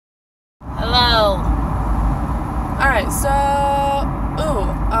Alright, so, I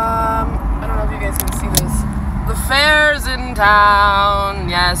don't know if you guys can see this. The fair's in town.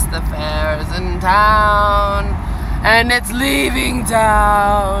 Yes, the fair's in town. And it's leaving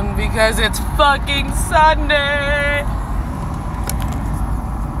town because it's fucking Sunday.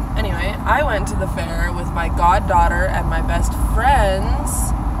 Anyway, I went to the fair with my goddaughter and my best friends.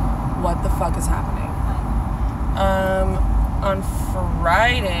 What the fuck is happening? On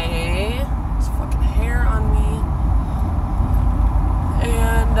Friday, there's fucking hair on me.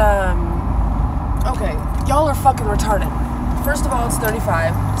 And, okay, y'all are fucking retarded. First of all, it's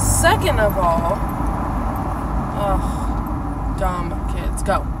 35. Second of all, ugh, dumb kids.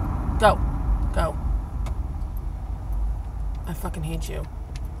 Go. Go. Go. I fucking hate you.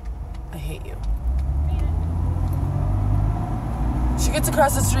 I hate you. She gets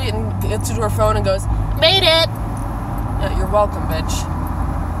across the street and gets to her phone and goes, "Made it!" Yeah, you're welcome, bitch.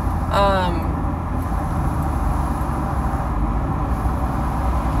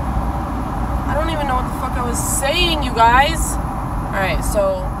 I don't even know what the fuck I was saying, you guys. Alright,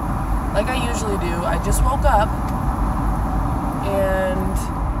 so, like I usually do, I just woke up and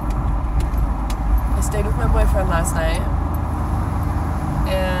I stayed with my boyfriend last night.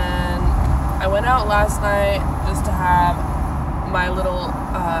 And I went out last night just to have my little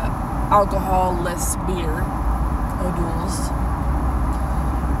alcohol-less beer, O'Doul's.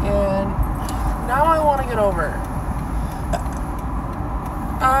 And now I want to get over.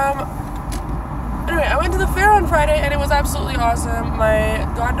 Anyway, I went to the fair on Friday and it was absolutely awesome. My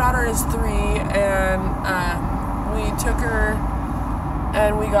goddaughter is 3 and we took her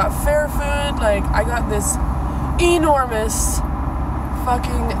and we got fair food. Like, I got this enormous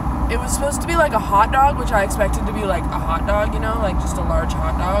fucking, it was supposed to be like a hot dog, which I expected to be like a hot dog, you know, like just a large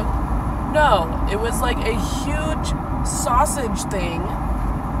hot dog. No, it was like a huge sausage thing.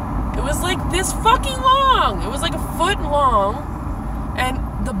 It was like this fucking long. It was like a foot long. And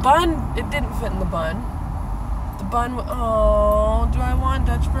the bun, it didn't fit in the bun. The bun, oh, do I want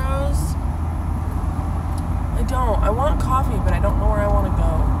Dutch Bros? I don't. I want coffee, but I don't know where I want to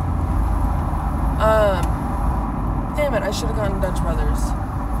go. Damn it, I should have gotten Dutch Brothers.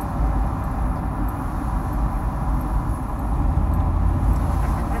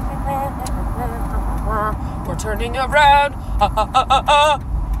 We're turning around.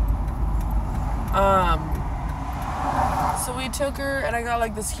 So we took her and I got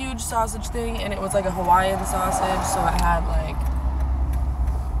like this huge sausage thing and it was like a Hawaiian sausage, so it had like,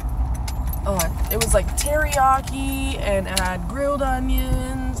 it was like teriyaki and it had grilled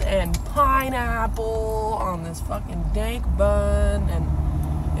onions and pineapple on this fucking dank bun, and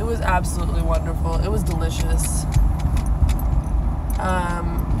it was absolutely wonderful. It was delicious.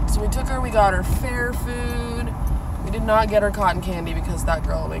 So we took her, we got her fair food. We did not get her cotton candy because that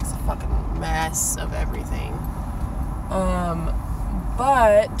girl makes a fucking mess of everything.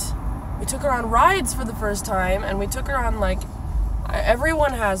 But we took her on rides for the first time, and we took her on, like,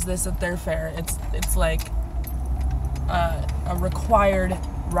 everyone has this at their fair. It's like a required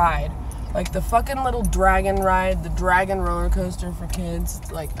ride. Like the fucking little dragon ride, the dragon roller coaster for kids.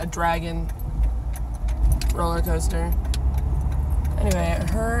 It's like a dragon roller coaster. Anyway,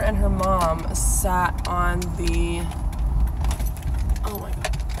 her and her mom sat on the, oh my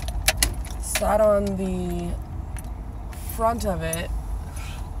god, sat on the front of it.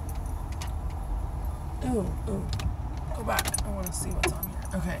 Ooh, go back. I want to see what's on here.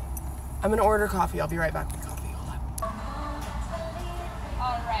 Okay, I'm gonna order coffee. I'll be right back with coffee. Hold on.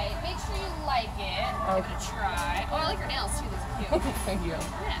 All right, make sure you like it. Okay. Give it a try. Oh, I like your nails too. Those are cute. Thank you.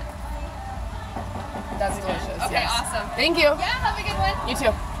 Yeah. That's delicious. Okay, yes. awesome. Thank you. Yeah, have a good one. You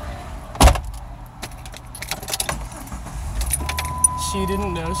too. She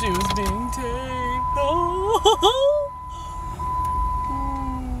didn't know she was being taped. Oh.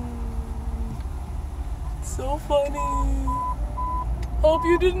 So funny. Hope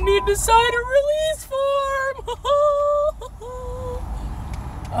you didn't need to sign a release form.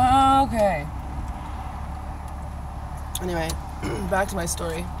 Okay. Anyway, back to my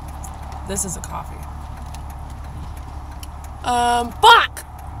story. This is a coffee. Fuck!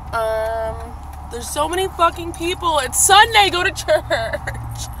 There's so many fucking people. It's Sunday, go to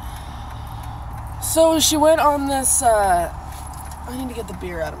church. So she went on this, I need to get the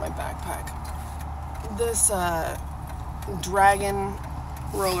beer out of my backpack. This, dragon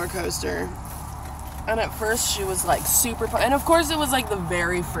roller coaster. And at first she was like super fun. And of course it was like the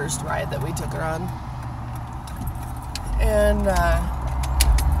very first ride that we took her on. And,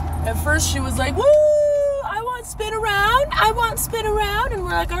 at first she was like, woo! I want spin around. I want spin around. And we're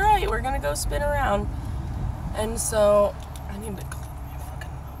like, all right, we're going to go spin around. And so I need to clean my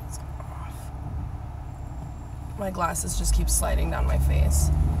fucking nose off. My glasses just keep sliding down my face.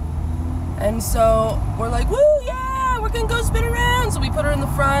 And so we're like, woo, yeah, we're gonna go spin around. So we put her in the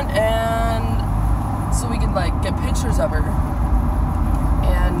front, and so we could like get pictures of her.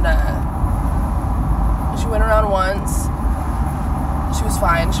 And she went around once. She was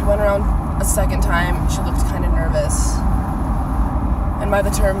fine. She went around a second time. She looked kind of nervous. And by the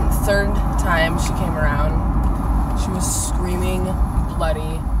third time she came around, she was screaming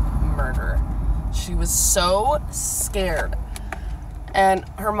bloody murder. She was so scared. And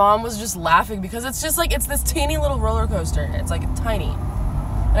her mom was just laughing because it's just like, it's this teeny little roller coaster. It's like tiny.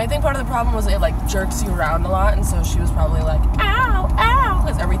 And I think part of the problem was it like jerks you around a lot, and so she was probably like, ow, ow,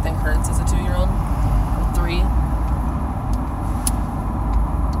 because everything hurts as a 2-year-old or 3.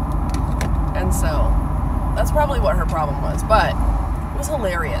 And so that's probably what her problem was, but it was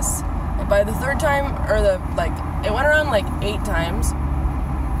hilarious. And by the third time, or it went around like 8 times,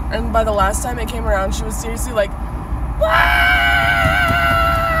 and by the last time it came around, she was seriously like,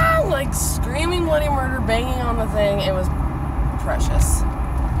 "Wow!" like screaming bloody murder, banging on the thing. It was precious.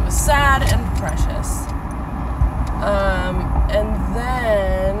 It was sad and precious. And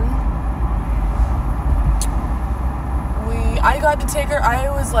then I got to take her. I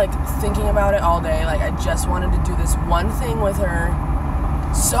was like thinking about it all day. Like I just wanted to do this one thing with her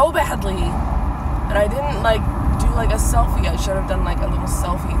so badly, and I didn't like do like a selfie. I should have done like a little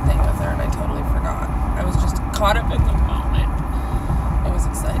selfie thing with her, and I totally forgot. I was just caught up in the moment. It was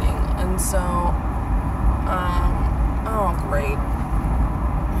exciting. And so, oh great.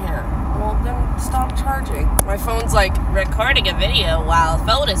 Here, well then stop charging. My phone's like, recording a video while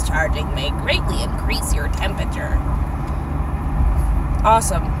phone is charging may greatly increase your temperature.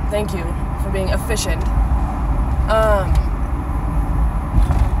 Awesome. Thank you for being efficient.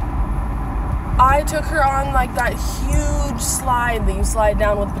 I took her on like that huge slide that you slide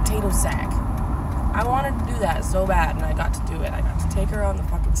down with a potato sack. I wanted to do that so bad, and I got to do it. I got to take her on the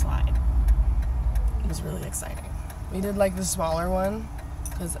fucking slide. It was really exciting. We did like the smaller one,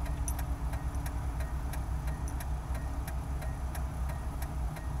 because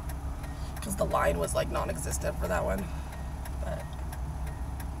the line was like non-existent for that one. But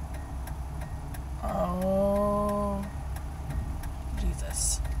oh,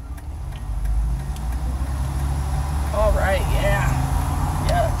 Jesus. All right, yeah.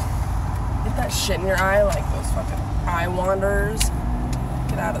 Yuck. Get that shit in your eye like those fucking eye wanderers.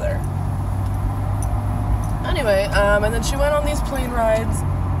 Get out of there. Anyway, and then she went on these plane rides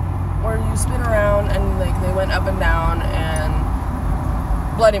where you spin around and like they went up and down, and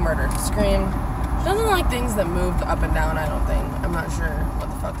bloody murder. Screamed. She doesn't like things that moved up and down, I don't think. I'm not sure what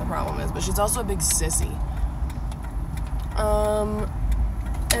the fuck the problem is, but she's also a big sissy.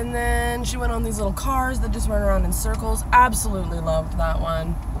 And then she went on these little cars that just run around in circles. Absolutely loved that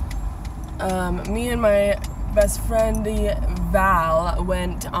one. Me and my best friend Val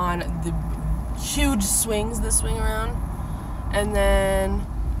went on the huge swings that swing around, and then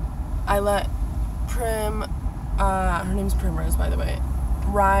I let Prim, her name's Primrose by the way,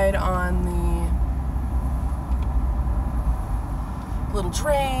 ride on the little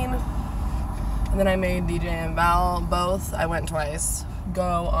train. And then I made DJ and Val both, I went twice,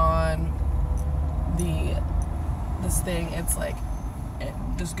 go on this thing. It's like, it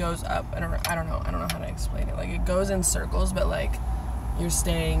just goes up and around. I don't know how to explain it. Like it goes in circles, but like you're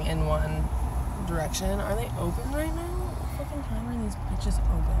staying in one direction. Are they open right now? What fucking time are these bitches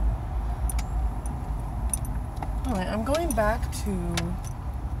open? Alright, I'm going back to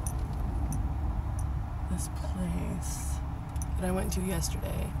this place that I went to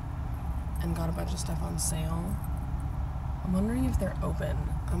yesterday and got a bunch of stuff on sale. I'm wondering if they're open.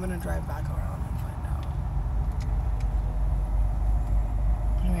 I'm gonna drive back around and find out.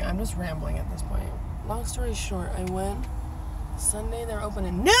 Anyway, I'm just rambling at this point. Long story short, I went Sunday, they're open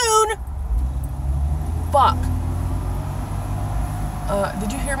at noon! Fuck!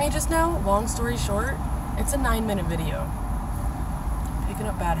 Did you hear me just now? Long story short, it's a 9-minute video. Picking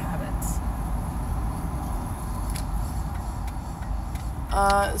up bad habits.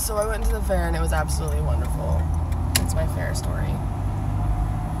 So I went to the fair and it was absolutely wonderful. It's my fair story.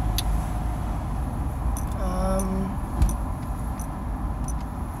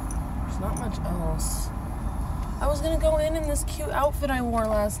 There's not much else. I was gonna go in this cute outfit I wore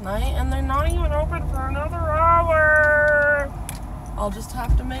last night, and they're not even open for another hour. I'll just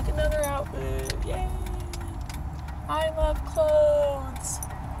have to make another outfit. Yay! I love clothes.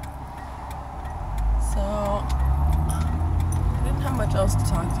 So I didn't have much else to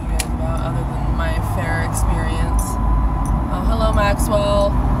talk to you guys about other than my fair experience. Hello,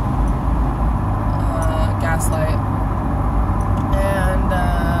 Maxwell. Gaslight. And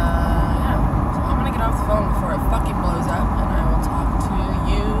yeah, so I'm gonna get off the phone before it fucking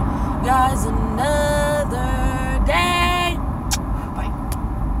guys enough.